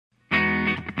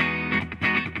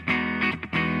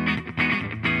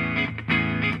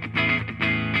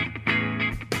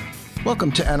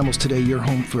Welcome to Animals Today, your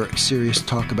home for serious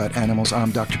talk about animals.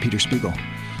 I'm Dr. Peter Spiegel.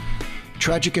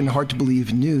 Tragic and hard to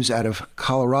believe news out of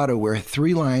Colorado, where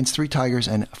 3 lions, 3 tigers,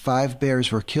 and 5 bears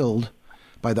were killed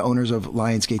by the owners of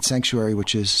Lionsgate Sanctuary,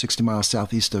 which is 60 miles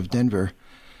southeast of Denver.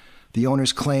 The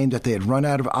owners claimed that they had run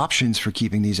out of options for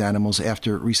keeping these animals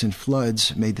after recent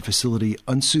floods made the facility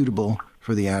unsuitable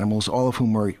for the animals, all of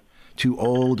whom were too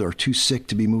old or too sick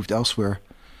to be moved elsewhere.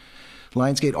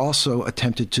 Lionsgate also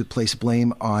attempted to place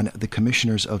blame on the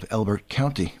commissioners of Elbert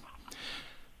County.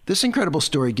 This incredible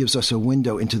story gives us a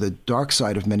window into the dark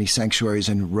side of many sanctuaries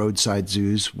and roadside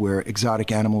zoos where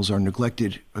exotic animals are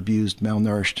neglected, abused,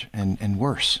 malnourished, and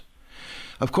worse.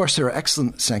 Of course, there are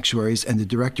excellent sanctuaries, and the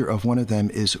director of one of them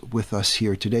is with us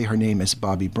here today. Her name is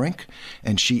Bobby Brink,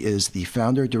 and she is the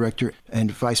founder, director,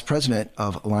 and vice president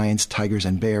of Lions, Tigers,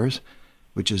 and Bears,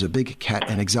 which is a big cat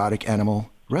and exotic animal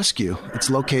rescue. It's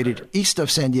located east of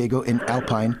San Diego in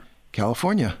Alpine,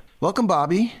 California. Welcome,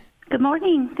 Bobby. Good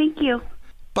morning. Thank you.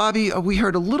 Bobby, we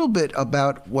heard a little bit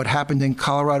about what happened in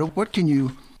Colorado. What can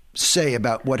you say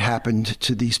about what happened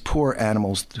to these poor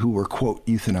animals who were, quote,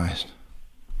 euthanized?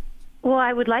 Well,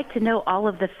 I would like to know all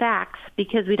of the facts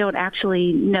because we don't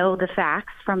actually know the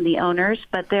facts from the owners,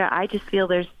 but I just feel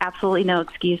there's absolutely no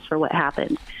excuse for what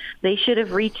happened. They should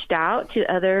have reached out to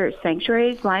other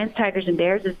sanctuaries. Lions, Tigers, and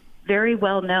Bears is very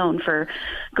well known for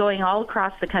going all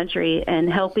across the country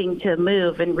and helping to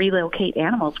move and relocate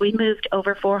animals. We moved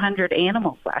over 400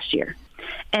 animals last year.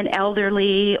 And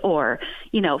elderly or,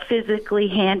 physically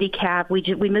handicapped. We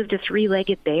moved a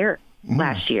 3-legged bear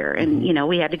last year. And,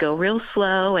 we had to go real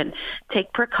slow and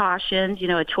take precautions. A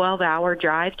 12-hour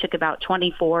drive took about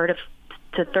 24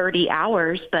 to 30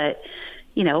 hours. But,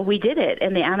 we did it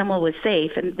and the animal was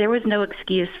safe. And there was no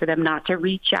excuse for them not to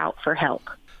reach out for help.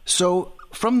 So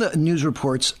from the news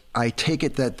reports, I take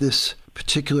it that this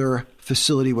particular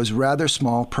facility was rather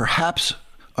small, perhaps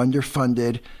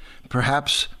underfunded,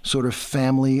 perhaps sort of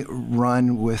family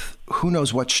run with who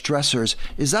knows what stressors.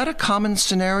 Is that a common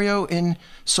scenario in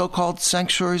so-called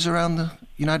sanctuaries around the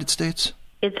United States?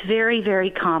 It's very,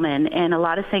 very common, and a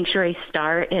lot of sanctuaries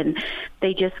start and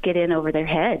they just get in over their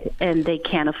head and they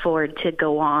can't afford to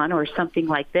go on or something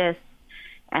like this.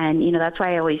 And, that's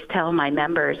why I always tell my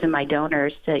members and my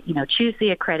donors to, choose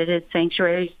the accredited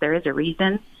sanctuaries. There is a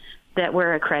reason that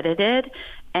we're accredited,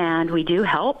 and we do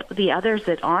help the others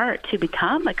that aren't to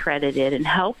become accredited and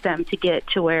help them to get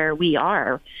to where we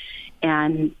are.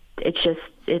 And it's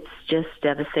just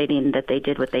devastating that they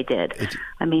did what they did.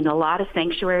 A lot of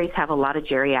sanctuaries have a lot of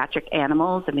geriatric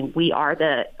animals. We are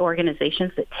the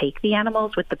organizations that take the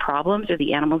animals with the problems or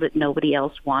the animals that nobody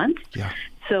else wants. Yeah.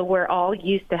 So we're all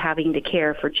used to having to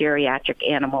care for geriatric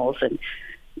animals, and,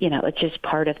 it's just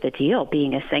part of the deal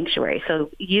being a sanctuary. So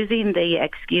using the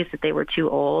excuse that they were too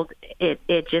old,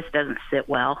 it just doesn't sit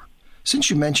well. Since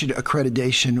you mentioned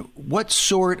accreditation, what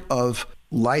sort of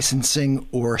licensing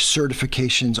or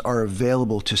certifications are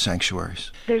available to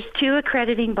sanctuaries? There's 2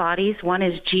 accrediting bodies. One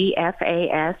is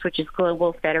GFAS, which is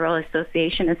Global Federal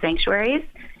Association of Sanctuaries,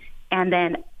 and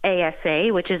then ASA,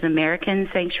 which is American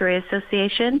Sanctuary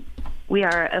Association. We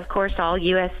are, of course, all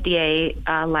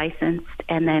USDA licensed,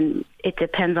 and then it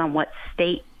depends on what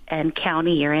state and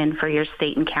county you're in for your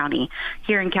state and county.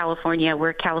 Here in California,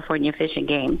 we're California Fish and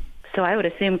Game. So I would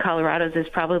assume Colorado's is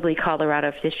probably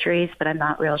Colorado Fisheries, but I'm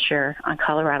not real sure on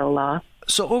Colorado law.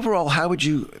 So overall, how would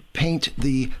you paint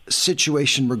the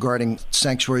situation regarding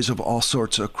sanctuaries of all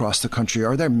sorts across the country?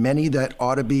 Are there many that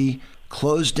ought to be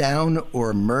closed down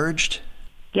or merged?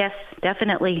 Yes,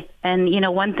 definitely. And,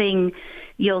 one thing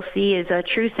you'll see is a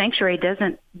true sanctuary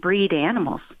doesn't breed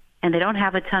animals, and they don't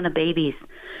have a ton of babies.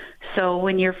 So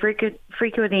when you're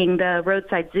frequenting the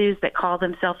roadside zoos that call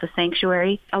themselves a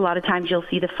sanctuary, a lot of times you'll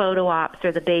see the photo ops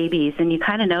or the babies, and you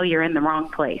kind of know you're in the wrong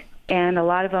place. And a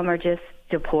lot of them are just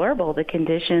deplorable. The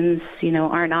conditions,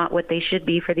 are not what they should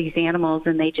be for these animals,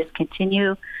 and they just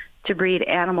continue to breed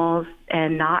animals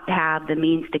and not have the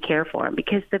means to care for them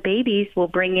because the babies will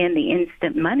bring in the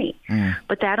instant money.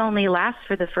 But that only lasts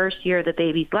for the first year of the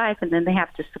baby's life, and then they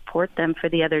have to support them for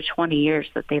the other 20 years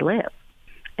that they live.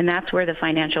 And that's where the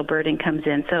financial burden comes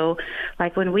in. So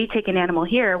like when we take an animal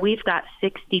here, we've got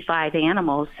 65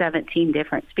 animals, 17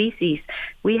 different species.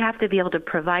 We have to be able to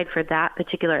provide for that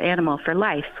particular animal for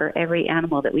life, for every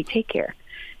animal that we take here,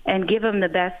 and give them the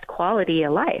best quality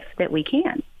of life that we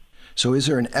can. So is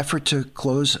there an effort to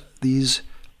close these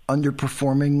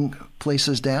underperforming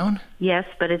places down? Yes,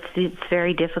 but it's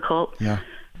very difficult. Yeah.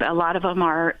 A lot of them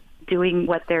are doing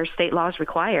what their state laws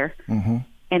require. Mm-hmm.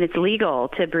 And it's legal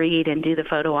to breed and do the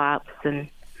photo ops. And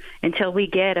until we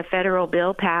get a federal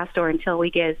bill passed or until we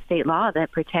get a state law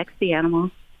that protects the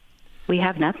animals, we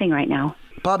have nothing right now.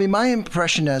 Bobby, my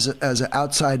impression as an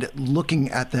outside looking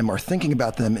at them or thinking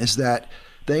about them is that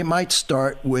they might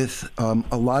start with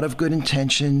a lot of good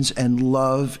intentions and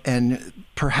love and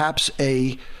perhaps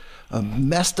a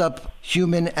messed up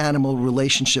human-animal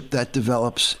relationship that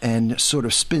develops and sort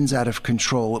of spins out of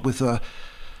control with a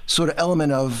sort of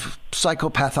element of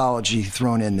psychopathology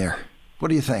thrown in there. What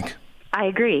do you think? I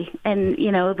agree. And,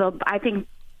 I think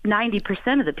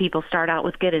 90% of the people start out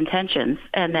with good intentions,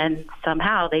 and then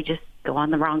somehow they just go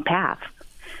on the wrong path.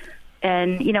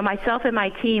 And, myself and my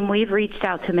team, we've reached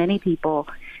out to many people,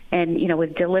 and,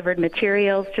 we've delivered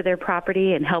materials to their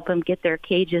property and help them get their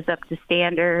cages up to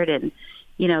standard and,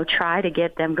 try to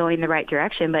get them going the right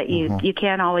direction. But you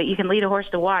can't always, you can lead a horse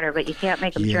to water, but you can't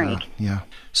make them drink. Yeah.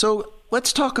 So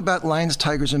let's talk about lions,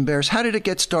 tigers, and bears. How did it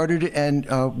get started, and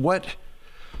what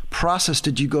process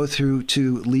did you go through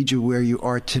to lead you where you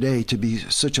are today to be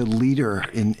such a leader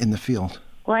in the field?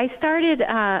 Well,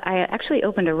 I actually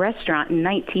opened a restaurant in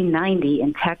 1990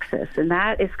 in Texas, and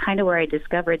that is kind of where I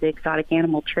discovered the exotic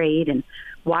animal trade and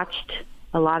watched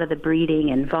a lot of the breeding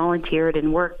and volunteered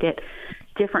and worked at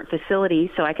different facilities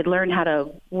so I could learn how to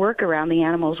work around the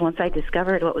animals once I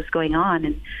discovered what was going on.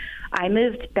 And I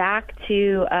moved back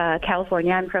to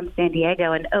California. I'm from San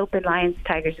Diego, and opened Lions,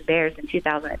 Tigers, and Bears in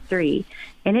 2003.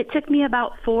 And it took me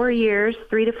about 3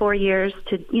 to 4 years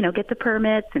to, get the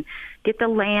permits and get the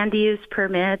land use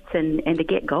permits and to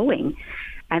get going.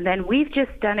 And then we've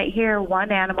just done it here,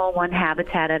 one animal, one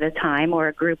habitat at a time, or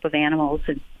a group of animals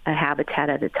and a habitat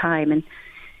at a time. And,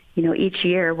 each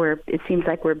year it seems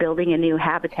like we're building a new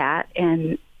habitat.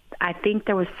 And I think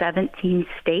there was 17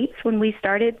 states when we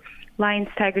started Lions,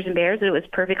 Tigers, and Bears. It was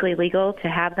perfectly legal to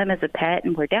have them as a pet,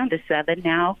 and we're down to 7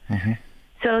 now. Mm-hmm.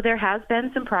 So there has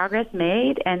been some progress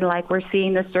made, and we're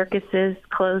seeing the circuses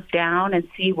close down and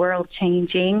SeaWorld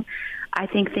changing. I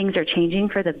think things are changing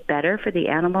for the better for the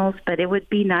animals, but it would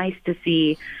be nice to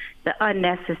see the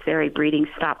unnecessary breeding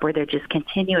stop, where they're just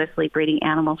continuously breeding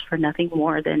animals for nothing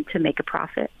more than to make a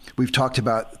profit. We've talked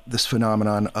about this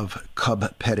phenomenon of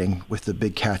cub petting with the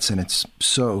big cats, and it's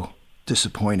so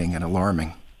disappointing and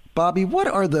alarming. Bobby, what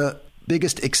are the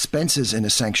biggest expenses in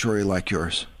a sanctuary like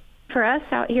yours? For us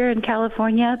out here in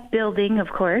California, building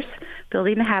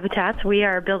the habitats. We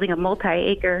are building a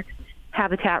multi-acre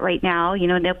habitat right now,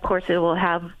 and of course it will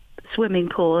have swimming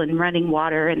pool and running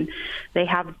water, and they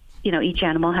have, each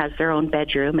animal has their own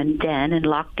bedroom and den and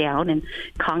lockdown, and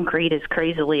concrete is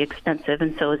crazily expensive,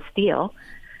 and so is steel.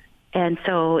 And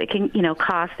so it can,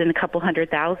 cost in a couple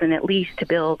 $100,000 at least to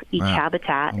build each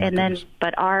habitat. And then,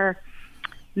 but our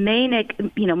main,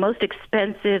 most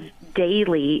expensive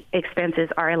daily expenses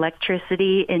are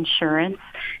electricity, insurance,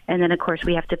 and then, of course,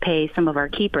 we have to pay some of our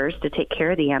keepers to take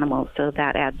care of the animals, so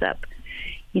that adds up.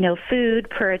 Food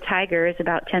per tiger is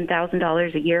about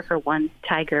 $10,000 a year for one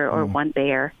tiger or one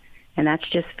bear, and that's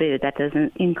just food. That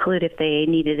doesn't include if they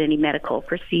needed any medical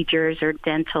procedures or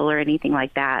dental or anything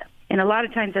like that. And a lot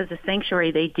of times as a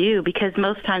sanctuary they do, because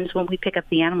most times when we pick up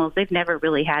the animals, they've never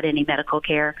really had any medical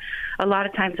care. A lot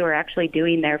of times we're actually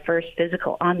doing their first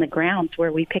physical on the grounds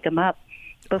where we pick them up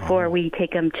before we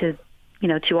take them to,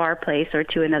 to our place or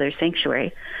to another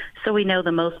sanctuary. So we know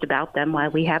the most about them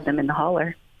while we have them in the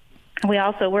hauler. We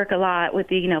also work a lot with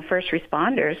the, first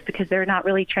responders, because they're not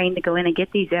really trained to go in and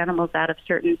get these animals out of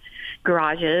certain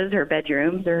garages or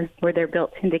bedrooms or where they're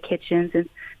built into kitchens. And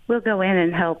we'll go in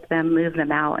and help them move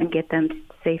them out and get them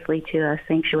safely to a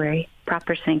sanctuary,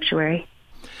 proper sanctuary.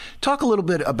 Talk a little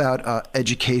bit about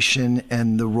education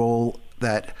and the role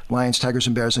that Lions, Tigers,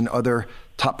 and Bears and other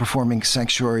top-performing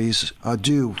sanctuaries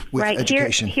do with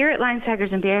education. Here at Lions,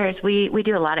 Tigers, and Bears, we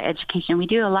do a lot of education. We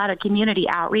do a lot of community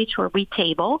outreach where we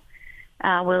table.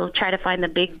 We'll try to find the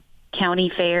big county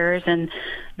fairs and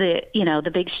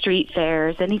the big street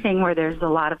fairs, anything where there's a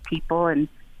lot of people, and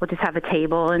we'll just have a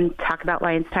table and talk about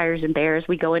Lions, Tigers, and Bears.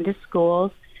 We go into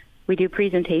schools. We do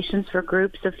presentations for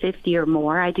groups of 50 or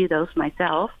more. I do those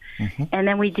myself. Mm-hmm. And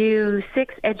then we do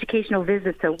 6 educational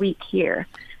visits a week here.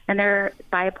 And they're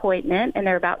by appointment, and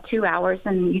they're about 2 hours,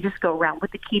 and you just go around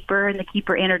with the keeper, and the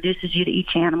keeper introduces you to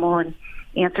each animal and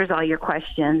answers all your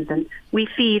questions. And we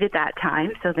feed at that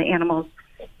time, so the animals,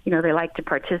 they like to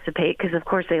participate because, of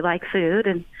course, they like food.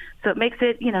 And so it makes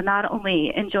it, not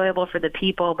only enjoyable for the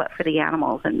people, but for the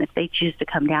animals, and if they choose to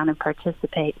come down and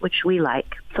participate, which we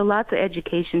like. So lots of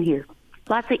education here.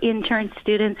 Lots of intern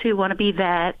students who want to be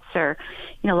vets, or,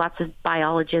 lots of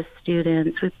biologist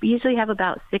students. We usually have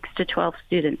about 6 to 12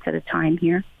 students at a time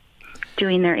here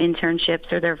doing their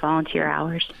internships or their volunteer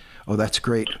hours. Oh, that's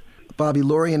great. Bobby,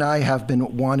 Lori and I have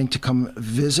been wanting to come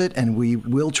visit, and we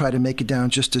will try to make it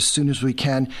down just as soon as we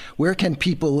can. Where can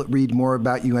people read more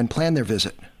about you and plan their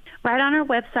visit? Right on our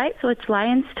website. So it's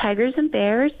Lions, Tigers, and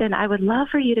Bears. And I would love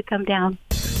for you to come down.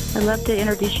 I'd love to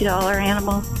introduce you to all our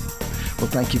animals. Well,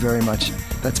 thank you very much.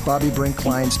 That's Bobby Brink,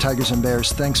 Lions, Tigers, and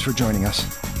Bears. Thanks for joining us.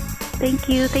 Thank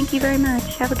you. Thank you very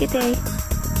much. Have a good day.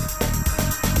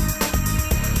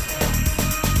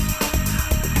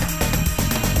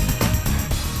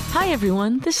 Hi,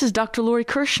 everyone. This is Dr. Lori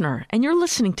Kirshner, and you're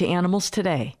listening to Animals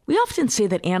Today. We often say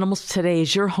that Animals Today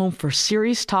is your home for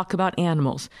serious talk about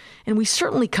animals, and we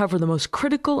certainly cover the most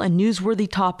critical and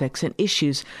newsworthy topics and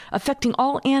issues affecting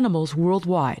all animals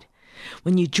worldwide.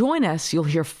 When you join us, you'll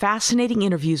hear fascinating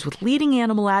interviews with leading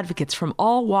animal advocates from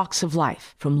all walks of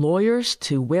life, from lawyers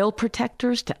to whale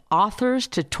protectors to authors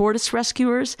to tortoise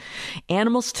rescuers.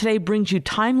 Animals Today brings you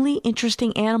timely,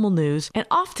 interesting animal news, and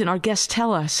often our guests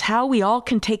tell us how we all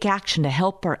can take action to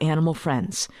help our animal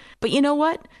friends. But you know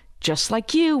what? Just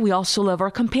like you, we also love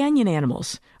our companion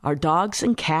animals, our dogs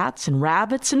and cats and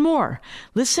rabbits and more.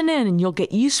 Listen in and you'll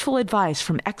get useful advice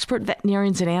from expert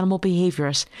veterinarians and animal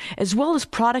behaviorists, as well as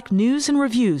product news and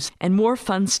reviews and more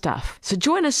fun stuff. So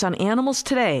join us on Animals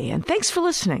Today, and thanks for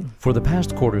listening. For the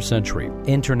past quarter century,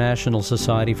 International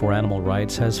Society for Animal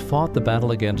Rights has fought the battle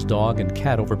against dog and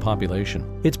cat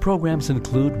overpopulation. Its programs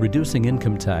include reducing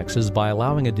income taxes by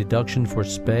allowing a deduction for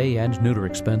spay and neuter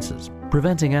expenses,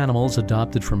 preventing animals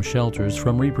adopted from shelters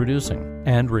from reproducing,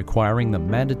 and requiring the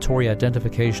mandatory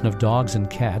identification of dogs and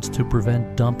cats to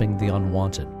prevent dumping the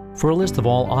unwanted. For a list of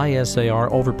all ISAR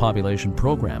overpopulation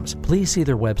programs, please see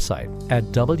their website at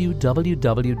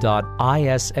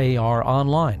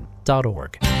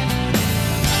www.isaronline.org.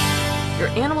 Your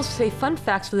Animals Today fun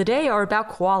facts for the day are about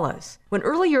koalas. When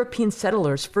early European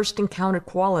settlers first encountered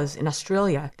koalas in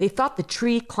Australia, they thought the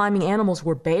tree-climbing animals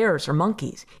were bears or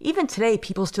monkeys. Even today,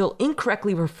 people still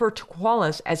incorrectly refer to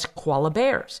koalas as koala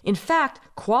bears. In fact,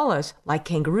 koalas, like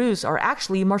kangaroos, are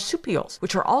actually marsupials,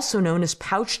 which are also known as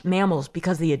pouched mammals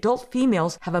because the adult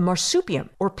females have a marsupium,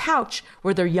 or pouch,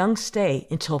 where their young stay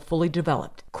until fully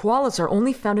developed. Koalas are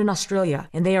only found in Australia,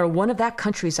 and they are one of that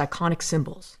country's iconic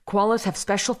symbols. Koalas have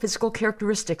special physical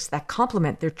characteristics that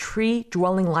complement their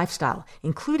tree-dwelling lifestyle,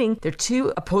 including their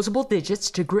two opposable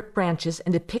digits to grip branches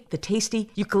and to pick the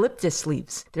tasty eucalyptus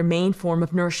leaves, their main form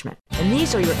of nourishment. And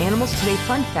these are your Animals Today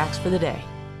fun facts for the day.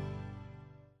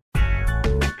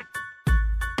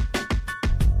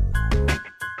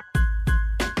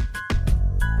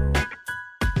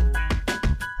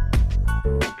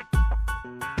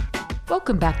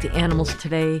 Welcome back to Animals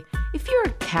Today. If you're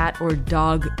a cat or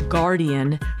dog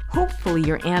guardian, hopefully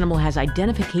your animal has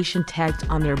identification tags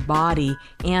on their body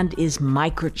and is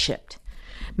microchipped.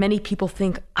 Many people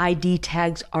think ID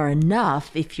tags are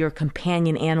enough if your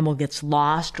companion animal gets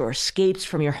lost or escapes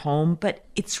from your home, but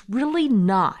it's really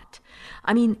not.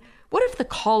 I mean, what if the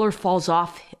collar falls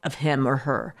off of him or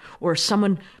her, or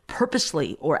someone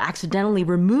purposely or accidentally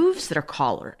removes their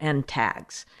collar and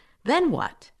tags? Then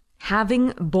what?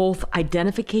 Having both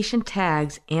identification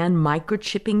tags and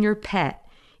microchipping your pet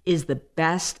is the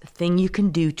best thing you can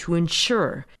do to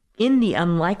ensure, in the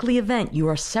unlikely event you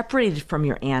are separated from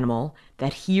your animal,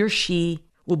 that he or she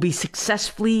will be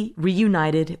successfully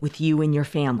reunited with you and your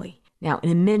family. Now, in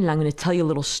a minute, I'm going to tell you a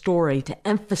little story to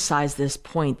emphasize this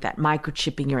point that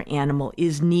microchipping your animal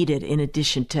is needed in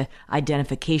addition to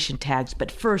identification tags.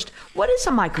 But first, what is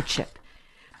a microchip?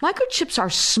 Microchips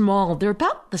are small. They're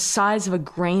about the size of a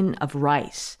grain of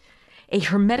rice. A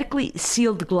hermetically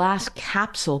sealed glass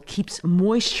capsule keeps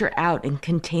moisture out and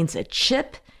contains a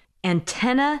chip,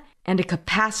 antenna, and a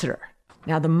capacitor.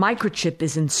 Now, the microchip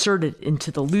is inserted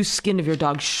into the loose skin of your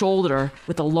dog's shoulder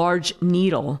with a large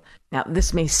needle. Now,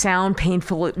 this may sound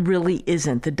painful. It really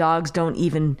isn't. The dogs don't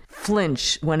even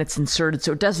flinch when it's inserted,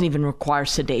 so it doesn't even require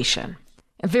sedation.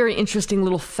 A very interesting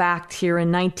little fact here.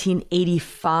 In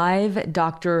 1985,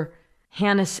 Dr.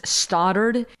 Hannes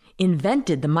Stoddard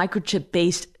invented the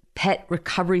microchip-based pet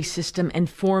recovery system and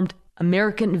formed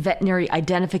American Veterinary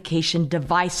Identification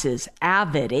Devices,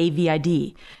 AVID,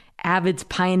 A-V-I-D. AVID's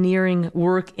pioneering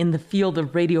work in the field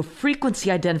of radio frequency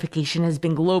identification has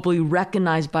been globally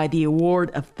recognized by the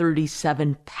award of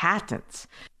 37 patents.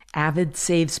 AVID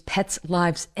saves pets'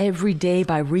 lives every day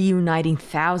by reuniting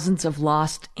thousands of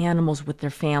lost animals with their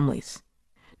families.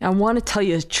 Now, I want to tell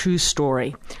you a true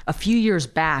story. A few years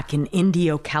back in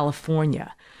Indio,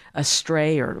 California, a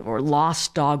stray or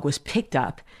lost dog was picked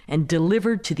up and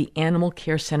delivered to the Animal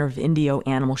Care Center of Indio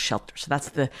Animal Shelter. So that's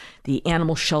the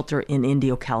animal shelter in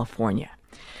Indio, California.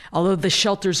 Although the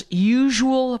shelter's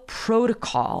usual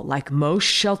protocol, like most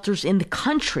shelters in the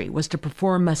country, was to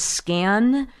perform a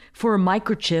scan for a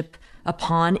microchip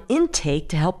upon intake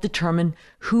to help determine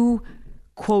who,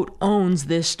 quote, owns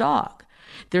this dog.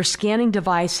 Their scanning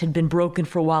device had been broken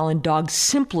for a while, and dogs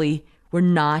simply were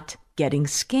not getting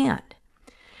scanned.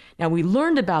 Now, we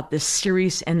learned about this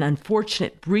serious and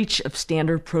unfortunate breach of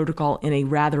standard protocol in a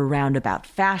rather roundabout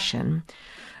fashion.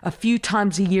 A few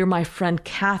times a year, my friend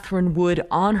Catherine would,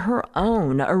 on her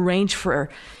own, arrange for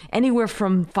anywhere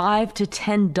from 5 to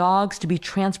 10 dogs to be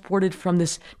transported from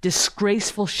this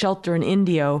disgraceful shelter in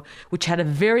Indio, which had a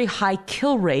very high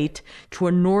kill rate, to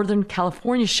a Northern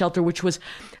California shelter, which was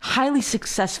highly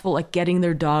successful at getting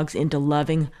their dogs into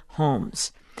loving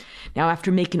homes. Now,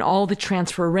 after making all the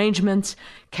transfer arrangements,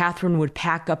 Catherine would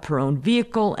pack up her own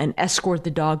vehicle and escort the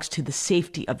dogs to the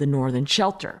safety of the northern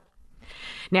shelter.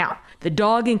 Now, the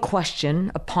dog in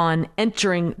question, upon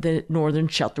entering the northern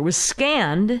shelter, was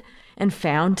scanned and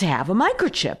found to have a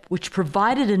microchip, which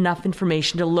provided enough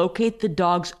information to locate the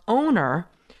dog's owner,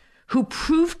 who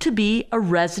proved to be a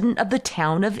resident of the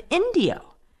town of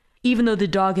Indio. Even though the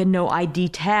dog had no ID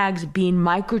tags, being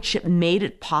microchipped made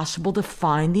it possible to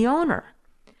find the owner.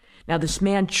 Now, this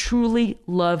man truly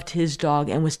loved his dog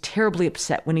and was terribly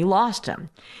upset when he lost him.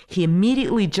 He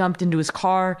immediately jumped into his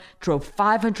car, drove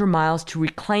 500 miles to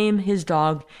reclaim his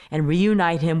dog and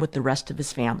reunite him with the rest of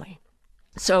his family.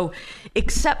 So,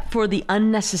 except for the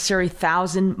unnecessary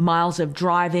 1,000 miles of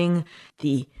driving,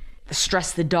 the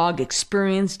stress the dog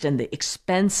experienced, and the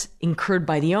expense incurred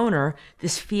by the owner,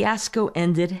 this fiasco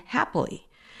ended happily.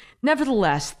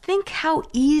 Nevertheless, think how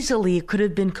easily it could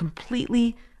have been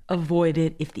completely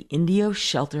avoided if the Indio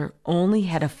shelter only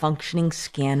had a functioning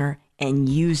scanner and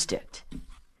used it.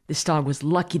 This dog was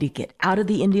lucky to get out of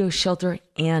the Indio shelter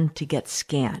and to get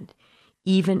scanned,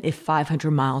 even if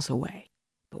 500 miles away.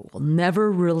 But we'll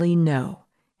never really know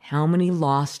how many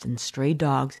lost and stray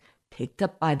dogs picked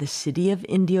up by the city of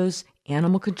Indio's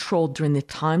animal control during the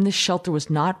time the shelter was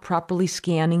not properly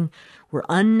scanning were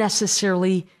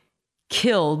unnecessarily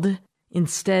killed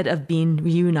instead of being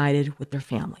reunited with their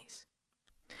families.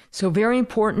 So very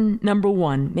important, number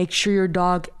 1, make sure your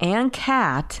dog and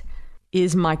cat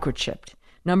is microchipped.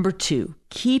 Number 2,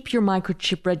 keep your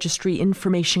microchip registry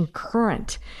information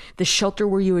current. The shelter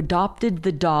where you adopted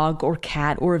the dog or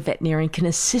cat or a veterinarian can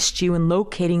assist you in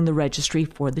locating the registry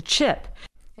for the chip.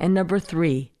 And number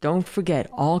 3, don't forget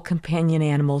all companion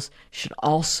animals should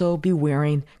also be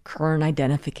wearing current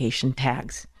identification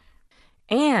tags.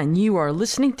 And you are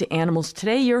listening to Animals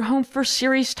Today, your home for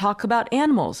serious talk about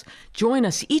animals. Join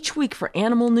us each week for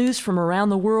animal news from around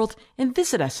the world and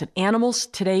visit us at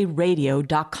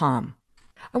animalstodayradio.com.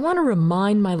 I want to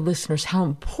remind my listeners how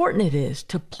important it is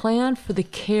to plan for the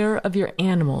care of your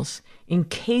animals in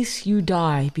case you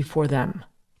die before them.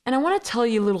 And I want to tell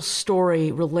you a little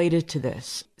story related to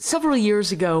this. Several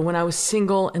years ago, when I was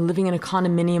single and living in a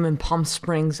condominium in Palm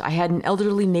Springs, I had an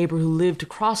elderly neighbor who lived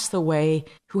across the way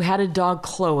who had a dog,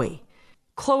 Chloe.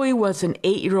 Chloe was an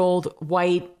 8-year-old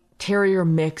white terrier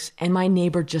mix, and my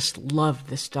neighbor just loved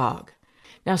this dog.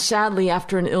 Now, sadly,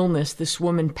 after an illness, this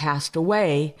woman passed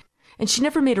away, and she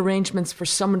never made arrangements for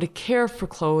someone to care for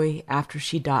Chloe after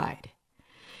she died.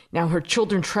 Now, her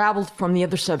children traveled from the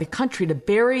other side of the country to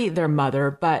bury their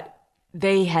mother, but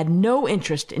they had no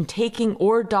interest in taking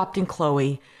or adopting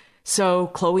Chloe, so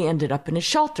Chloe ended up in a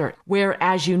shelter, where,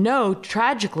 as you know,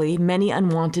 tragically, many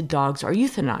unwanted dogs are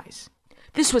euthanized.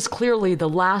 This was clearly the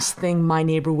last thing my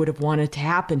neighbor would have wanted to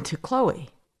happen to Chloe.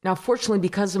 Now, fortunately,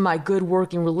 because of my good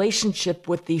working relationship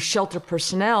with the shelter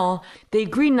personnel, they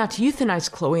agreed not to euthanize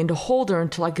Chloe and to hold her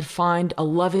until I could find a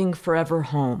loving forever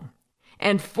home.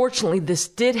 And fortunately, this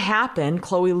did happen.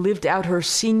 Chloe lived out her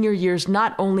senior years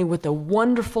not only with a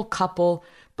wonderful couple,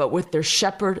 but with their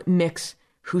shepherd mix,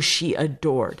 who she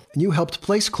adored. And you helped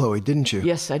place Chloe, didn't you?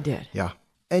 Yes, I did. Yeah.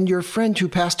 And your friend who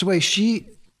passed away, she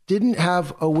didn't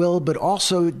have a will, but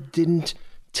also didn't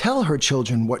tell her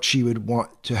children what she would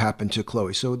want to happen to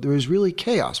Chloe. So there was really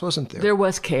chaos, wasn't there? There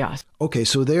was chaos. Okay,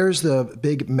 so there's the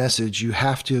big message. You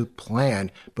have to plan,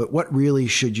 but what really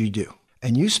should you do?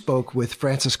 And you spoke with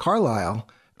Frances Carlisle,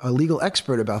 a legal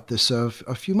expert, about this a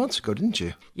few months ago, didn't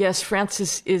you? Yes,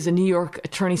 Frances is a New York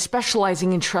attorney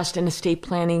specializing in trust and estate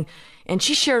planning, and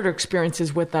she shared her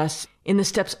experiences with us in the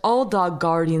steps all dog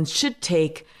guardians should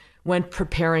take when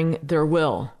preparing their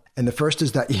will. And the first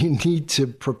is that you need to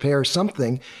prepare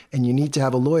something, and you need to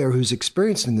have a lawyer who's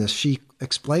experienced in this. She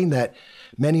explained that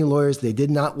many lawyers, they did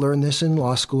not learn this in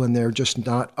law school, and they're just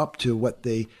not up to what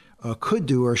they could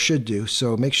do or should do.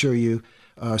 So make sure you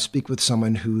speak with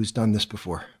someone who's done this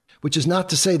before. Which is not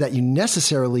to say that you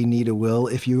necessarily need a will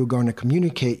if you are going to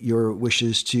communicate your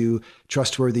wishes to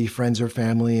trustworthy friends or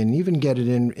family and even get it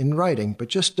in writing. But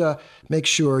just make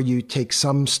sure you take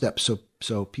some steps. So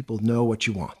so people know what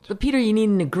you want. But Peter, you need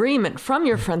an agreement from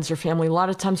your friends or family. A lot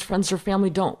of times friends or family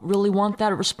don't really want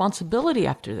that responsibility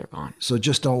after they're gone. So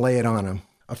just don't lay it on them.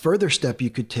 A further step you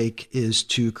could take is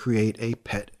to create a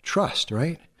pet trust,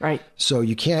 right? Right. So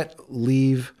you can't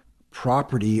leave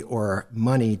property or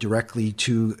money directly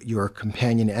to your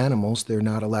companion animals. They're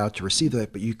not allowed to receive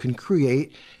that, but you can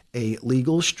create a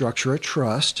legal structure, a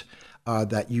trust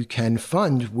that you can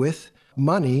fund with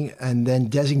money and then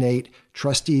designate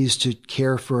trustees to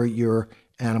care for your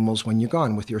animals when you're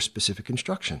gone with your specific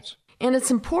instructions. And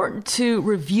it's important to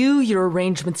review your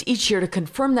arrangements each year to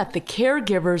confirm that the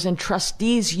caregivers and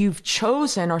trustees you've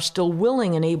chosen are still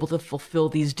willing and able to fulfill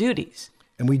these duties.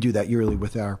 And we do that yearly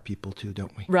with our people too,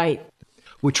 don't we? Right.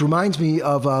 Which reminds me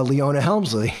of Leona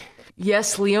Helmsley.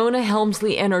 Yes, Leona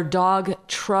Helmsley and her dog,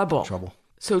 Trouble.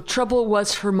 So Trouble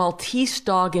was her Maltese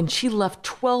dog, and she left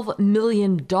 $12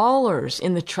 million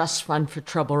in the trust fund for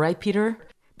Trouble, right, Peter?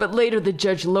 But later, the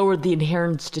judge lowered the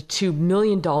inheritance to $2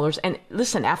 million. And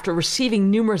listen, after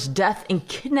receiving numerous death and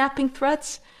kidnapping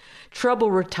threats, Trouble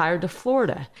retired to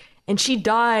Florida. And she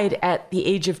died at the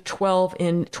age of 12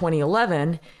 in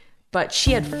 2011. But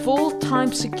she had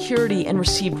full-time security and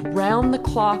received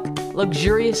round-the-clock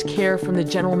luxurious care from the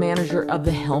general manager of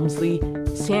the Helmsley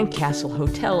Sandcastle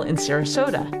Hotel in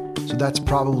Sarasota. So that's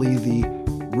probably the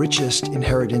richest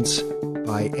inheritance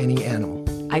by any animal.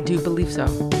 I do believe so.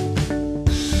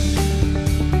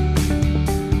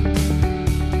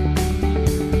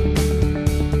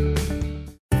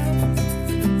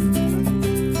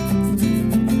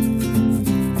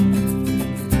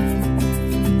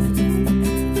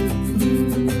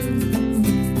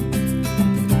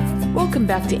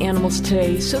 Back to Animals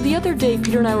Today. So the other day,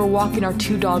 Peter and I were walking our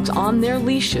two dogs on their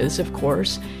leashes, of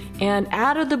course, and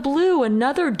out of the blue,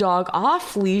 another dog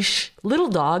off leash, little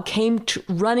dog, came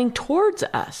running towards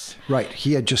us. Right.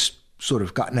 He had just sort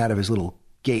of gotten out of his little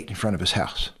gate in front of his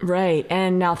house. Right.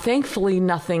 And now, thankfully,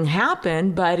 nothing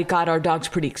happened, but it got our dogs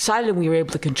pretty excited. We were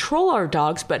able to control our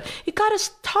dogs, but it got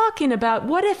us talking about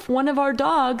what if one of our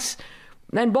dogs,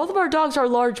 and both of our dogs are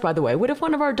large, by the way. What if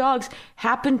one of our dogs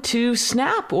happened to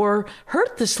snap or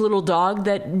hurt this little dog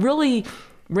that really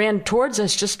ran towards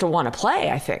us just to want to play,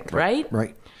 I think, right?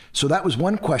 Right. So that was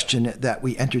one question that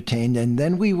we entertained. And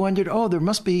then we wondered, there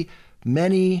must be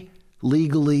many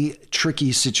legally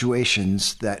tricky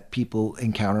situations that people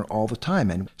encounter all the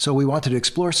time. And so we wanted to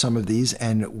explore some of these,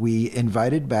 and we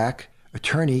invited back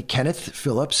attorney Kenneth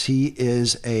Phillips. He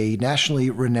is a nationally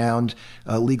renowned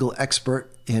legal expert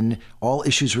in all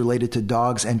issues related to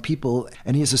dogs and people,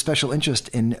 and he has a special interest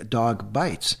in dog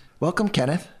bites. Welcome,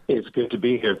 Kenneth. It's good to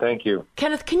be here. Thank you.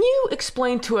 Kenneth, can you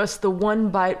explain to us the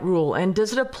one-bite rule, and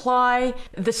does it apply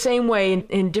the same way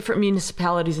in different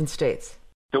municipalities and states?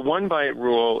 The one-bite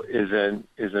rule is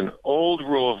an old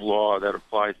rule of law that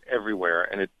applies everywhere,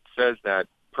 and it says that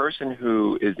person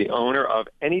who is the owner of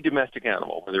any domestic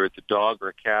animal, whether it's a dog or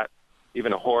a cat,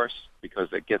 even a horse, because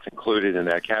it gets included in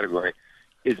that category,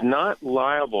 is not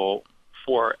liable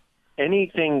for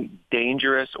anything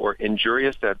dangerous or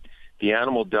injurious that the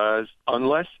animal does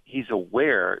unless he's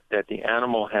aware that the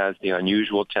animal has the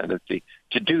unusual tendency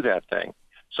to do that thing.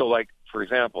 So, like, for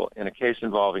example, in a case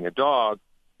involving a dog,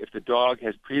 if the dog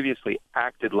has previously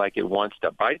acted like it wants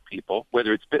to bite people,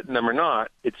 whether it's bitten them or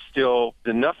not, it's still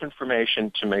enough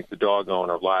information to make the dog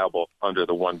owner liable under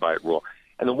the one-bite rule.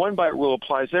 And the one-bite rule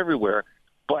applies everywhere,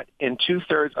 but in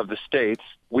 2/3 of the states,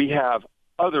 we have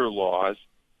other laws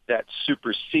that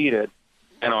supersede it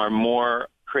and are more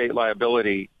create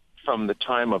liability from the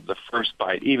time of the first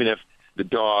bite, even if the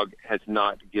dog has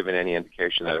not given any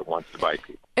indication that it wants to bite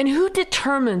people. And who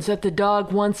determines that the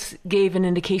dog once gave an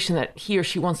indication that he or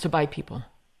she wants to bite people?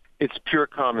 It's pure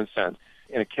common sense.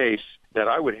 In a case that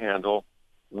I would handle,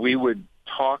 we would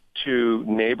talk to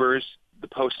neighbors, the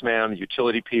postman, the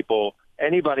utility people,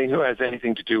 anybody who has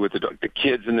anything to do with the dog, the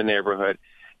kids in the neighborhood,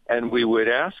 and we would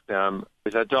ask them,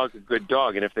 is that dog a good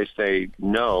dog? And if they say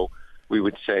no, we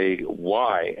would say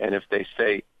why. And if they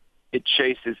say it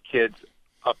chases kids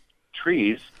up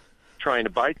trees trying to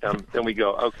bite them, then we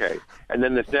go, okay. And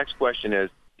then the next question is,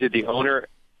 did the owner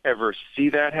ever see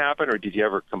that happen, or did you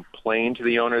ever complain to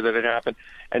the owner that it happened?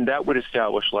 And that would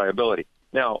establish liability.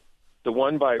 Now, the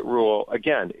one-bite rule,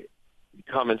 again,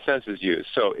 common sense is used.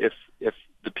 So if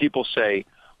the people say,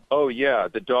 oh, yeah,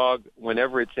 the dog,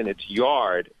 whenever it's in its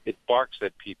yard, it barks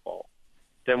at people,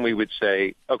 then we would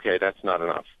say, okay, that's not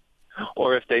enough.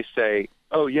 Or if they say,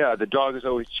 oh, yeah, the dog is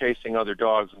always chasing other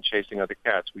dogs and chasing other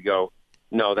cats, we go,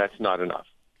 no, that's not enough.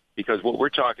 Because what we're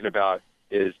talking about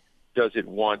is, does it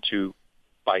want to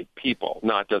bite people,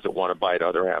 not does it want to bite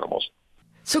other animals.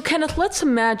 So, Kenneth, let's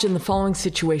imagine the following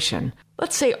situation.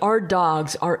 Let's say our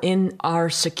dogs are in our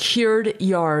secured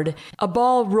yard. A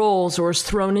ball rolls or is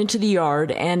thrown into the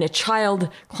yard, and a child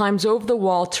climbs over the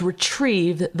wall to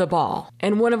retrieve the ball.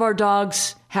 And one of our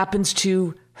dogs happens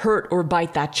to hurt or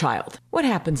bite that child. What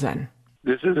happens then?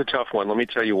 This is a tough one. Let me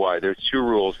tell you why. There's two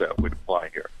rules that would apply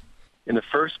here. In the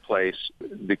first place,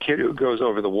 the kid who goes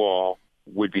over the wall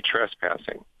would be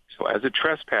trespassing. So as a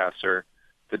trespasser,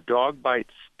 the dog bite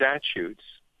statutes,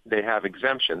 they have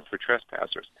exemptions for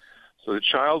trespassers. So the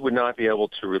child would not be able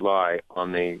to rely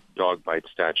on the dog bite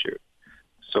statute.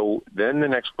 So then the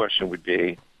next question would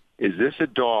be, is this a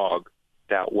dog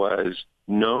that was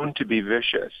known to be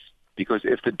vicious? Because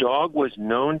if the dog was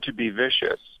known to be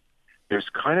vicious, there's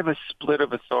kind of a split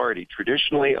of authority.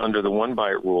 Traditionally, under the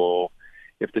one-bite rule,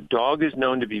 if the dog is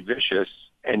known to be vicious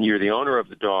and you're the owner of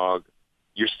the dog,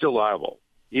 you're still liable,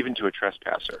 even to a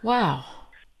trespasser. Wow.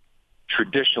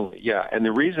 Traditionally, yeah. And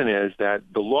the reason is that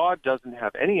the law doesn't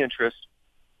have any interest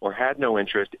or had no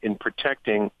interest in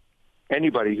protecting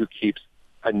anybody who keeps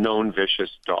a known vicious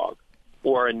dog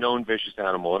or a known vicious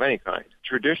animal of any kind.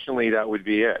 Traditionally, that would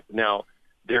be it. Now,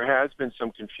 there has been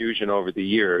some confusion over the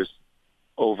years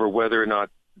over whether or not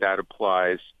that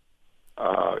applies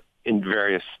in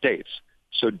various states.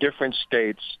 So different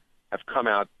states have come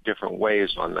out different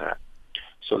ways on that.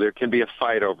 So there can be a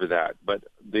fight over that. But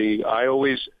I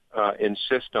always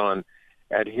insist on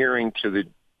adhering to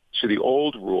the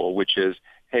old rule, which is,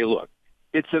 hey, look,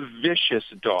 it's a vicious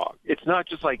dog. It's not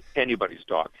just like anybody's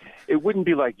dog. It wouldn't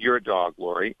be like your dog,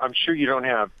 Lori. I'm sure you don't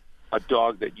have a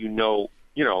dog that you know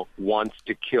wants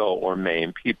to kill or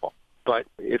maim people. But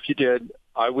if you did,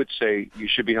 I would say you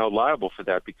should be held liable for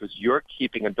that because you're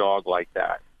keeping a dog like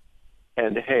that.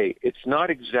 And, hey, it's not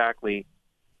exactly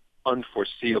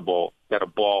unforeseeable that a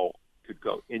ball could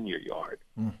go in your yard.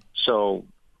 So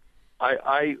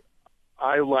I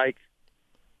like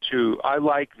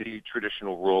the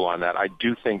traditional rule on that. I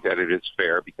do think that it is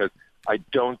fair because I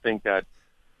don't think that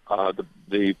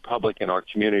the public in our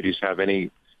communities have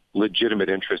any legitimate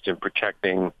interest in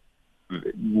protecting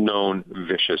known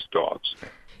vicious dogs.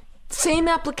 Same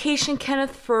application,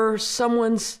 Kenneth, for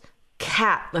someone's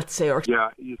cat, let's say, or yeah,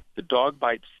 the dog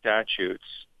bite statutes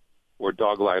or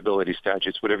dog liability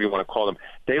statutes, whatever you want to call them,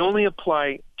 they only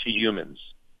apply to humans,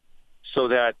 so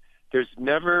that there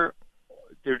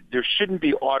shouldn't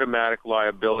be automatic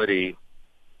liability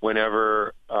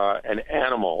whenever an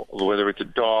animal, whether it's a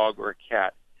dog or a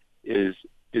cat, is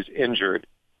injured,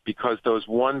 because those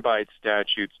one bite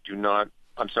statutes do not.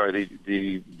 I'm sorry,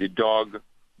 the dog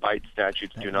bite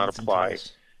statutes do not apply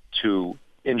to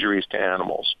injuries to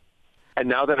animals. And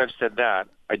now that I've said that,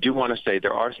 I do want to say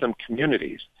there are some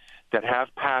communities that have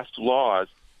passed laws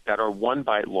that are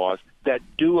one-bite laws that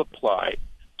do apply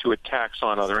to attacks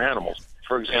on other animals.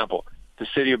 For example, the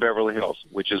city of Beverly Hills,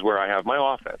 which is where I have my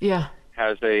office,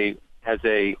 has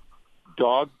a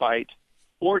dog bite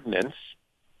ordinance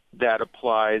that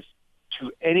applies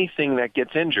to anything that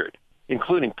gets injured,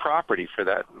 including property for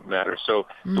that matter. So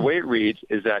the way it reads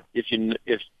is that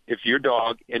if your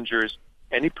dog injures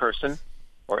any person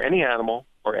or any animal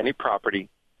or any property,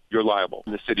 you're liable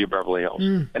in the city of Beverly Hills.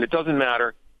 And it doesn't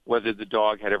matter whether the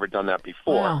dog had ever done that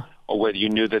before or whether you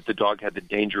knew that the dog had the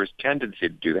dangerous tendency to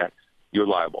do that, you're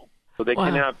liable. So they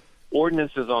can have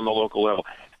ordinances on the local level.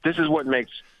 This is what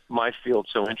makes my field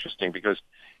so interesting, because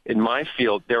in my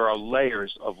field, there are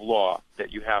layers of law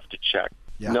that you have to check.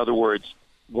 Yeah. In other words,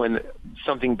 when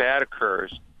something bad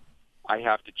occurs, I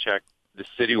have to check the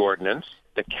city ordinance,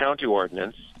 the county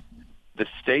ordinance, the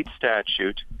state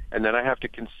statute, and then I have to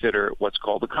consider what's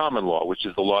called the common law, which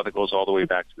is the law that goes all the way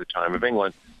back to the time of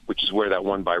England, which is where that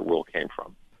one-bite rule came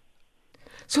from.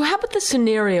 So how about the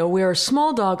scenario where a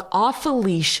small dog off a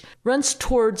leash runs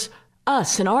towards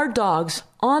us and our dogs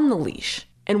on the leash,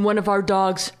 and one of our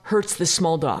dogs hurts this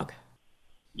small dog?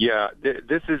 Yeah,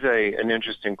 this is an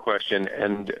interesting question,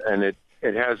 and it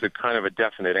has a kind of a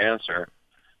definite answer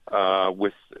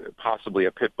with possibly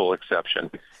a pit bull exception.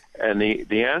 And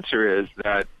the answer is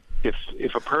that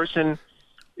if a person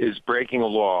is breaking a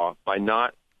law by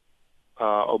not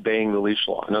obeying the leash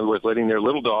law, in other words, letting their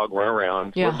little dog run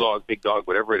around, little dog, big dog,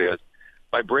 whatever it is,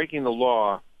 by breaking the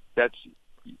law, that's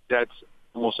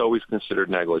almost always considered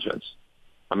negligence.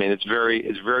 I mean, it's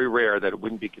very rare that it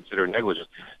wouldn't be considered negligence.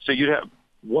 So you'd have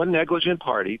one negligent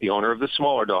party, the owner of the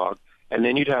smaller dog, and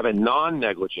then you'd have a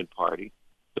non-negligent party,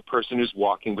 the person who's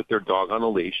walking with their dog on a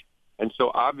leash. And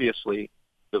so obviously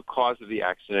the cause of the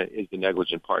accident is the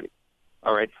negligent party.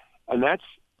 All right? And that's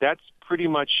pretty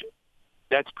much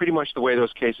the way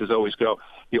those cases always go.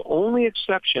 The only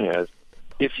exception is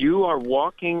if you are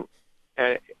walking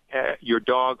your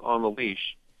dog on the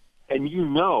leash and you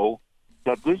know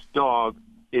that this dog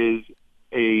is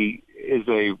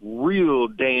a real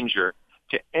danger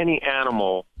to any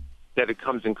animal that it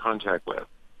comes in contact with,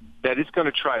 that it's going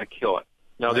to try to kill it.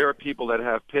 Now, there are people that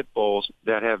have pit bulls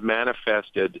that have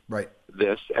manifested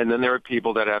this, and then there are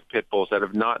people that have pit bulls that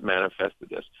have not manifested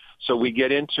this. So we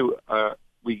get into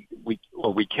we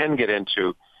can get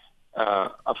into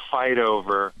a fight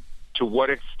over to what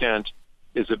extent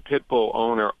is a pit bull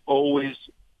owner always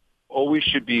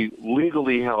should be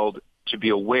legally held to be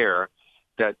aware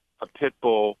that a pit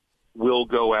bull will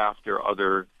go after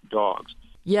other dogs.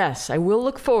 Yes, I will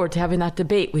look forward to having that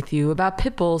debate with you about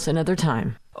pit bulls another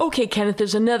time. Okay, Kenneth,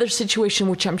 there's another situation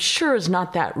which I'm sure is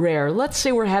not that rare. Let's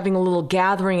say we're having a little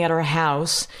gathering at our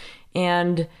house,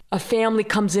 and a family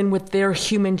comes in with their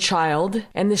human child,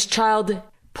 and this child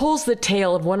pulls the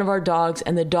tail of one of our dogs,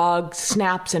 and the dog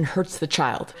snaps and hurts the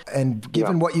child. And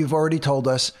given what you've already told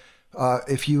us,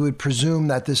 if you would presume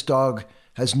that this dog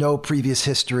has no previous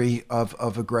history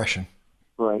of aggression.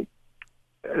 Right.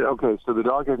 Okay, so the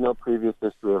dog has no previous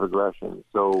history of aggression.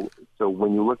 So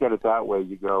when you look at it that way,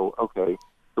 you go, okay,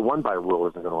 the one-bite rule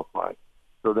isn't going to apply.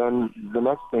 So then the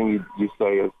next thing you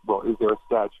say is, well, is there a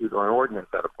statute or an ordinance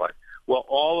that applies? Well,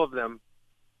 all of them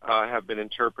have been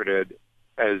interpreted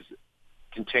as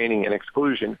containing an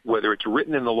exclusion, whether it's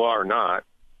written in the law or not,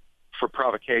 for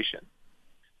provocation.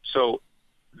 So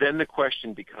then the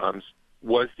question becomes,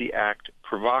 was the act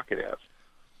provocative?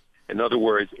 In other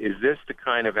words, is this the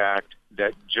kind of act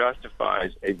that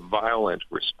justifies a violent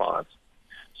response?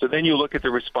 So then you look at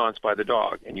the response by the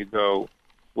dog and you go,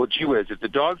 well, gee whiz, if the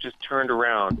dog just turned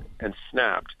around and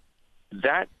snapped,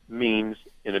 that means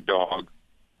in a dog,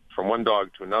 from one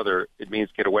dog to another, it means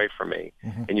get away from me.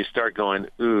 Mm-hmm. And you start going,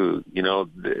 ooh,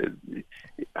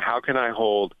 how can I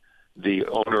hold the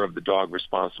owner of the dog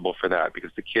responsible for that?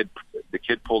 Because the kid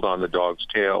pulled on the dog's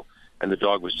tail and the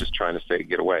dog was just trying to say,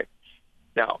 get away.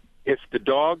 Now, if the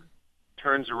dog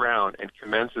turns around and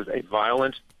commences a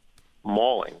violent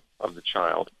mauling of the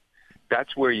child,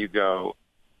 that's where you go,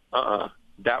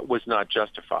 that was not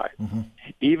justified. Mm-hmm.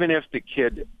 Even if the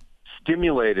kid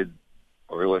stimulated,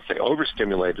 or let's say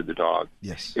overstimulated the dog,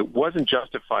 yes, it wasn't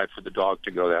justified for the dog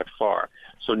to go that far.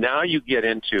 So now you get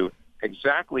into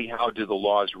exactly how do the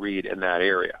laws read in that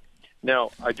area.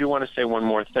 Now, I do want to say one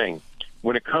more thing.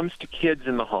 When it comes to kids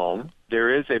in the home,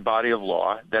 there is a body of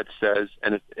law that says,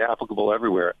 and it's applicable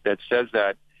everywhere, that says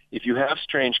that if you have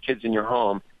strange kids in your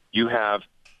home, you have,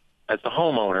 as the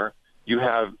homeowner, you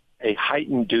have a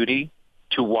heightened duty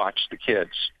to watch the kids.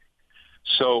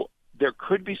 So there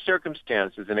could be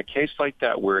circumstances in a case like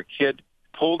that where a kid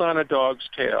pulled on a dog's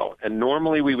tail, and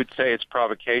normally we would say it's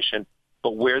provocation,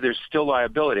 but where there's still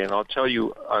liability. And I'll tell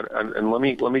you, and let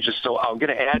me just, so I'm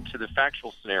going to add to the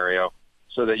factual scenario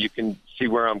so that you can see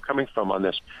where I'm coming from on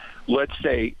this. Let's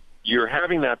say you're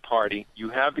having that party, you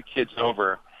have the kids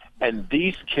over, and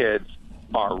these kids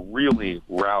are really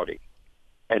rowdy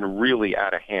and really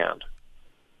out of hand.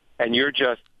 And you're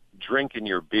just drinking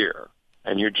your beer,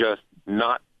 and you're just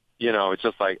not, it's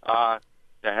just like, the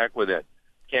heck with it.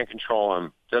 Can't control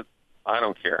them. Just, I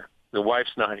don't care. The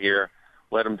wife's not here.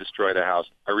 Let them destroy the house.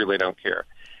 I really don't care.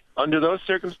 Under those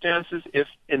circumstances, if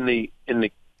in the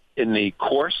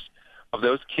course of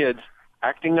those kids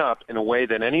acting up in a way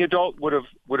that any adult would have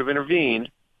intervened,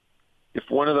 if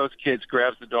one of those kids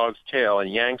grabs the dog's tail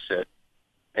and yanks it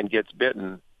and gets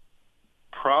bitten,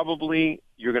 probably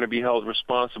you're going to be held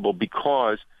responsible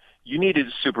because you needed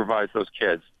to supervise those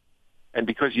kids. And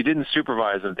because you didn't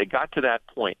supervise them, they got to that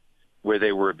point where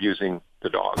they were abusing the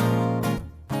dog.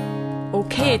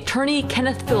 Okay, Attorney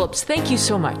Kenneth Phillips, thank you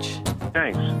so much.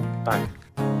 Thanks. Bye.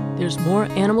 There's more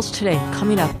Animals Today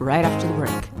coming up right after the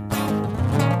break.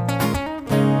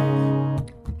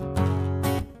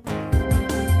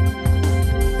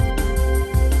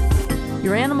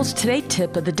 Your Animals Today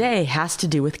tip of the day has to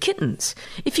do with kittens.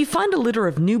 If you find a litter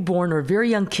of newborn or very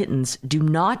young kittens, do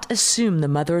not assume the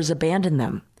mother has abandoned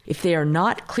them. If they are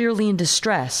not clearly in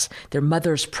distress, their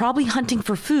mother is probably hunting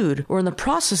for food or in the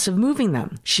process of moving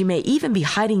them. She may even be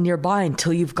hiding nearby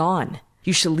until you've gone.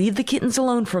 You should leave the kittens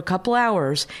alone for a couple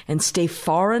hours and stay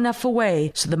far enough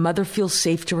away so the mother feels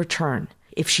safe to return.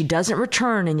 If she doesn't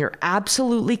return and you're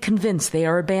absolutely convinced they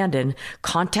are abandoned,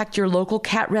 contact your local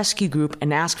cat rescue group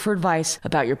and ask for advice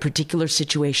about your particular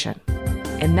situation.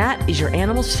 And that is your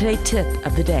Animals Today tip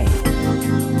of the day.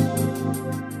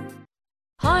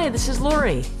 Hi, this is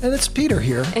Lori. And it's Peter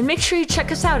here. And make sure you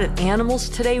check us out at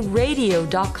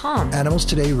animalstodayradio.com.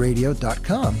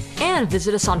 Animalstodayradio.com. And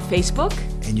visit us on Facebook.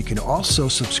 And you can also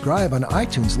subscribe on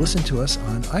iTunes. Listen to us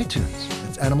on iTunes.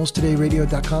 That's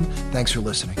animalstodayradio.com. Thanks for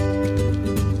listening.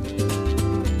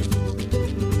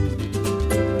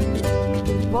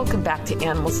 Welcome back to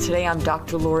Animals Today. I'm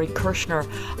Dr. Lori Kirshner.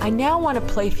 I now want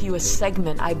to play for you a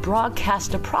segment I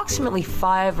broadcast approximately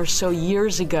 5 or so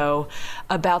years ago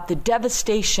about the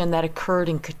devastation that occurred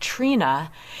in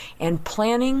Katrina and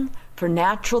planning for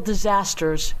natural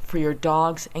disasters for your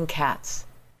dogs and cats.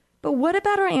 But what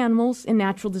about our animals in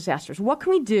natural disasters? What can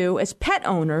we do as pet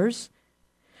owners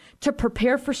to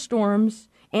prepare for storms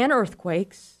and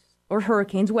earthquakes or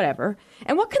hurricanes, whatever?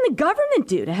 And what can the government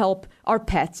do to help our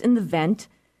pets in the event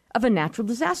of a natural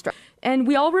disaster? And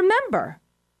we all remember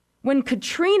when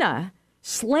Katrina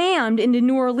slammed into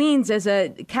New Orleans as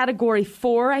a Category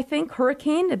 4, I think,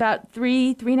 hurricane about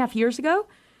three and a half years ago.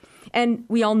 And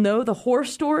we all know the horror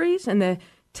stories and the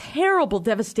terrible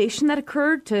devastation that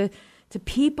occurred to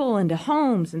people and to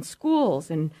homes and schools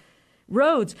and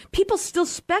roads. People still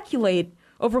speculate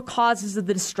over causes of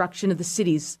the destruction of the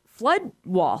city's flood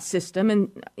wall system.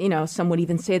 And, some would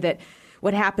even say that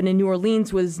what happened in New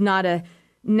Orleans was not a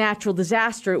natural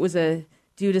disaster. It was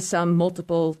due to some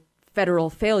multiple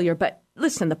federal failure. But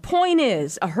listen, the point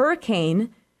is a hurricane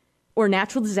or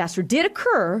natural disaster did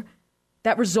occur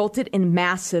that resulted in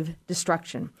massive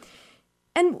destruction.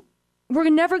 And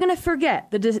we're never going to forget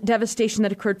the devastation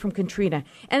that occurred from Katrina.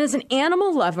 And as an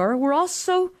animal lover,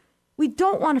 we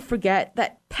don't want to forget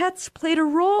that pets played a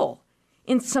role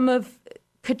in some of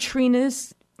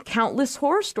Katrina's countless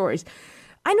horror stories.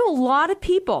 I know a lot of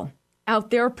people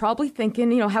out there are probably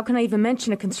thinking, how can I even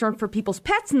mention a concern for people's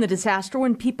pets in the disaster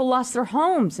when people lost their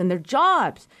homes and their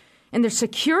jobs and their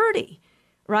security,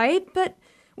 right? But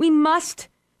we must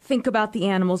think about the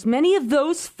animals. Many of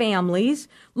those families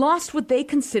lost what they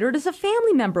considered as a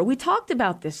family member. We talked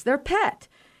about this, their pet.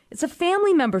 It's a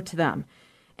family member to them.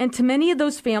 And to many of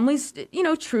those families,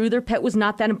 true, their pet was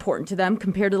not that important to them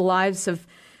compared to the lives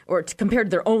compared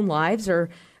to their own lives or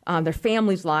their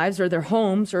family's lives or their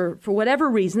homes, or for whatever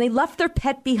reason, they left their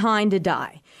pet behind to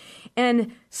die.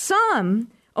 And some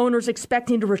owners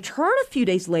expecting to return a few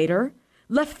days later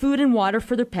left food and water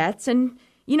for their pets, and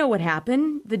you know what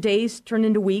happened. The days turned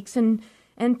into weeks, and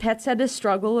pets had to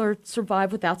struggle or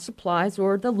survive without supplies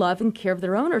or the love and care of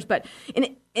their owners. But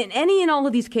in any and all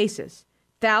of these cases,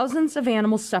 thousands of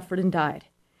animals suffered and died.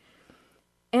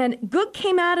 And good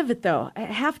came out of it, though, I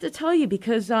have to tell you,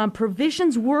 because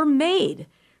provisions were made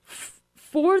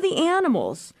for the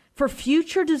animals for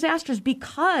future disasters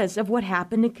because of what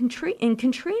happened in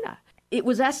Katrina. It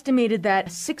was estimated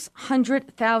that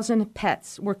 600,000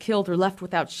 pets were killed or left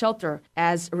without shelter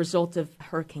as a result of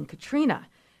Hurricane Katrina.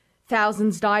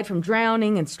 Thousands died from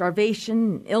drowning and starvation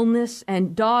and illness,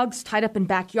 and dogs tied up in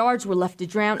backyards were left to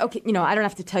drown. Okay, I don't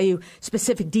have to tell you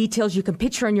specific details. You can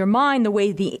picture in your mind the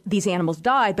way these animals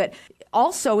died, but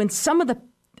also in some of the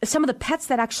pets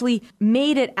that actually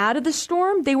made it out of the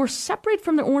storm, they were separated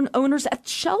from their owners at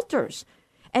shelters.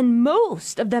 And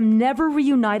most of them never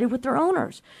reunited with their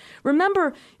owners.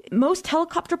 Remember, most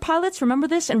helicopter pilots, remember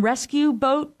this, and rescue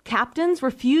boat captains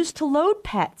refused to load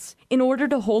pets in order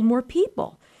to hold more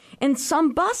people. And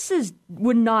some buses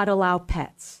would not allow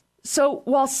pets. So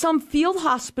while some field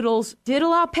hospitals did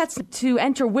allow pets to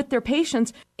enter with their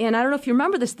patients, and I don't know if you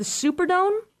remember this, the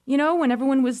Superdome, when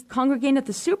everyone was congregating at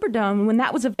the Superdome, when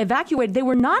that was evacuated, they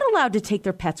were not allowed to take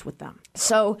their pets with them.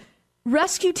 So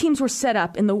rescue teams were set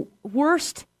up in the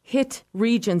worst hit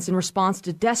regions in response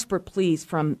to desperate pleas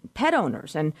from pet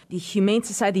owners. And the Humane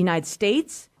Society of the United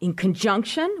States, in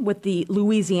conjunction with the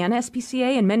Louisiana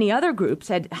SPCA and many other groups,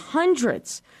 had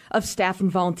hundreds of staff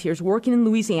and volunteers working in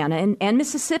Louisiana and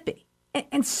Mississippi.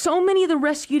 And so many of the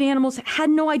rescued animals had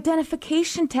no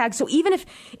identification tags. So even if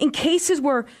in cases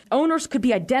where owners could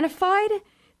be identified,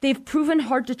 they've proven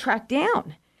hard to track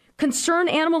down. Concerned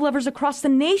animal lovers across the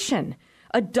nation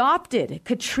adopted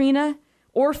Katrina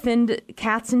orphaned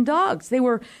cats and dogs. They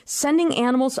were sending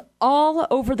animals all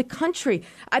over the country.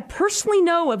 I personally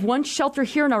know of one shelter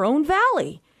here in our own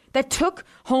valley that took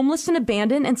homeless and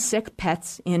abandoned and sick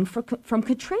pets in from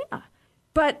Katrina.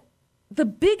 But the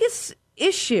biggest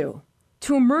issue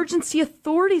to emergency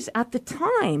authorities at the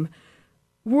time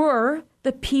were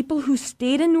the people who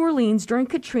stayed in New Orleans during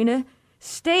Katrina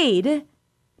stayed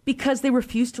because they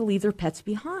refused to leave their pets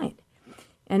behind.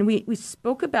 And we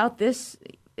spoke about this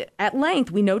at length.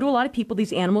 We know to a lot of people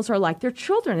these animals are like their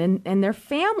children and their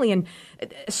family. And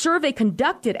a survey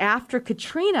conducted after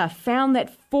Katrina found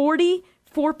that 44%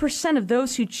 of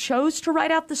those who chose to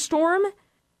ride out the storm,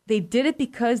 they did it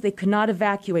because they could not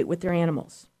evacuate with their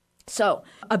animals. So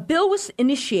a bill was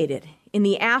initiated in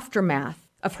the aftermath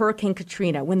of Hurricane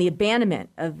Katrina when the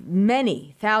abandonment of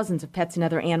many thousands of pets and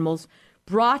other animals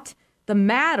brought the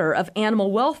matter of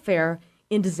animal welfare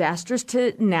in disasters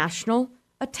to national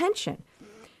attention.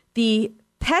 The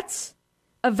Pets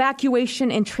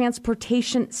Evacuation and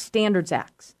Transportation Standards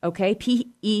Act, okay,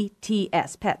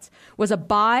 PETS, was a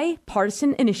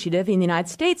bipartisan initiative in the United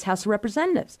States House of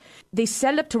Representatives. They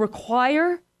set it up to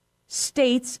require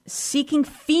states seeking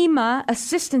FEMA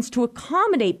assistance to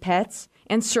accommodate pets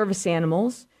and service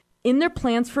animals in their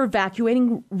plans for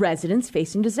evacuating residents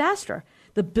facing disaster.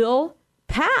 The bill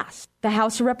passed the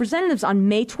House of Representatives on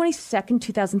May 22,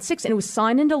 2006, and it was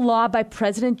signed into law by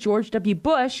President George W.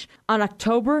 Bush on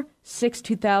October 6,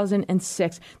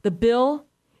 2006. The bill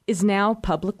is now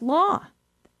public law.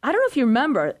 I don't know if you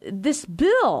remember, this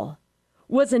bill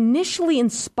was initially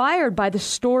inspired by the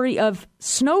story of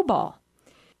Snowball.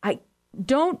 I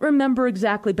don't remember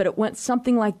exactly, but it went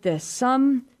something like this.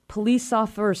 Some police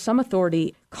officer or some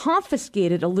authority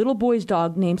confiscated a little boy's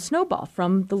dog named Snowball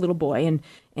from the little boy.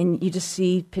 And you just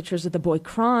see pictures of the boy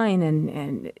crying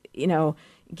and you know,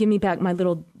 give me back my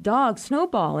little dog,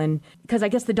 Snowball. And because I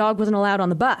guess the dog wasn't allowed on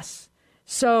the bus.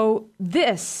 So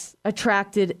this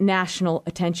attracted national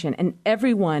attention. And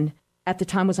everyone at the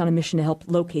time was on a mission to help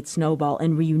locate Snowball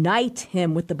and reunite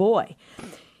him with the boy.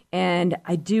 And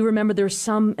I do remember there were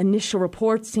some initial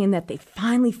reports saying that they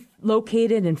finally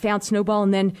located and found Snowball.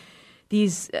 And then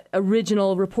these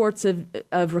original reports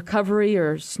of recovery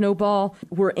or Snowball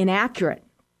were inaccurate.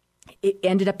 It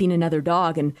ended up being another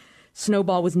dog, and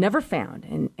Snowball was never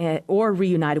found or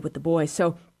reunited with the boy.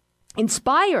 So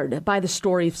inspired by the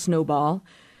story of Snowball,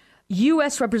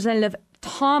 U.S. Representative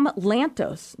Tom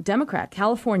Lantos, Democrat,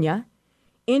 California,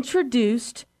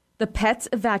 introduced the Pets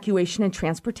Evacuation and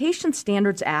Transportation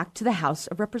Standards Act to the House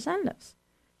of Representatives.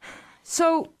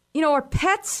 So, you know, our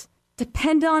pets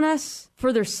depend on us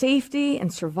for their safety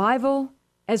and survival.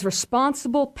 As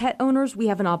responsible pet owners, we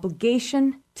have an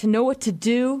obligation to know what to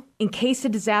do in case a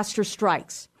disaster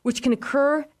strikes, which can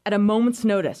occur at a moment's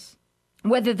notice.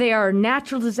 Whether they are a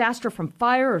natural disaster from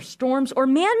fire or storms or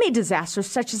man-made disasters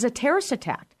such as a terrorist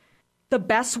attack, the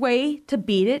best way to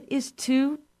beat it is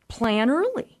to plan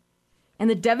early. And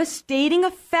the devastating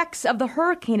effects of the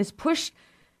hurricane has pushed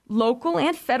local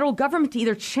and federal government to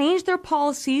either change their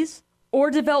policies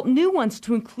or develop new ones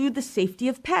to include the safety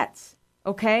of pets,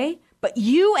 okay? But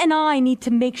you and I need to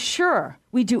make sure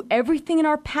we do everything in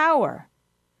our power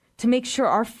to make sure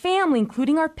our family,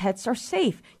 including our pets, are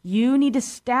safe. You need to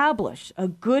establish a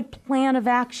good plan of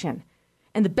action.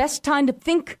 And the best time to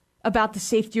think about the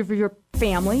safety of your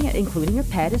family, including your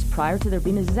pet, is prior to there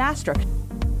being a disaster.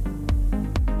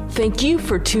 Thank you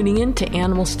for tuning in to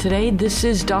Animals Today. This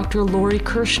is Dr. Lori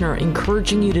Kirshner,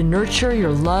 encouraging you to nurture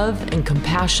your love and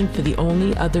compassion for the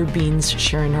only other beings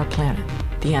sharing our planet,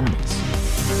 the animals.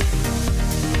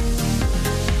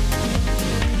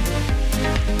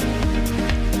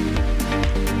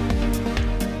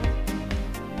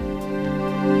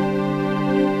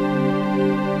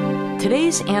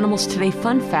 Today's Animals Today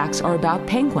fun facts are about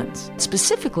penguins.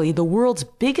 Specifically, the world's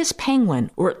biggest penguin,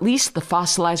 or at least the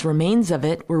fossilized remains of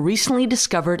it, were recently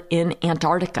discovered in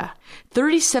Antarctica.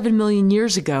 37 million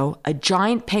years ago, a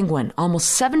giant penguin, almost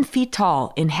 7 feet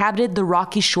tall, inhabited the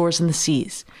rocky shores and the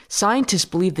seas. Scientists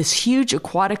believe this huge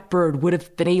aquatic bird would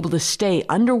have been able to stay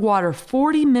underwater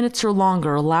 40 minutes or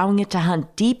longer, allowing it to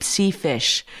hunt deep sea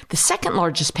fish. The second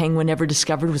largest penguin ever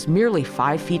discovered was merely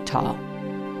 5 feet tall.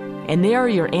 And there are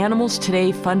your Animals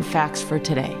Today fun facts for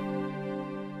today.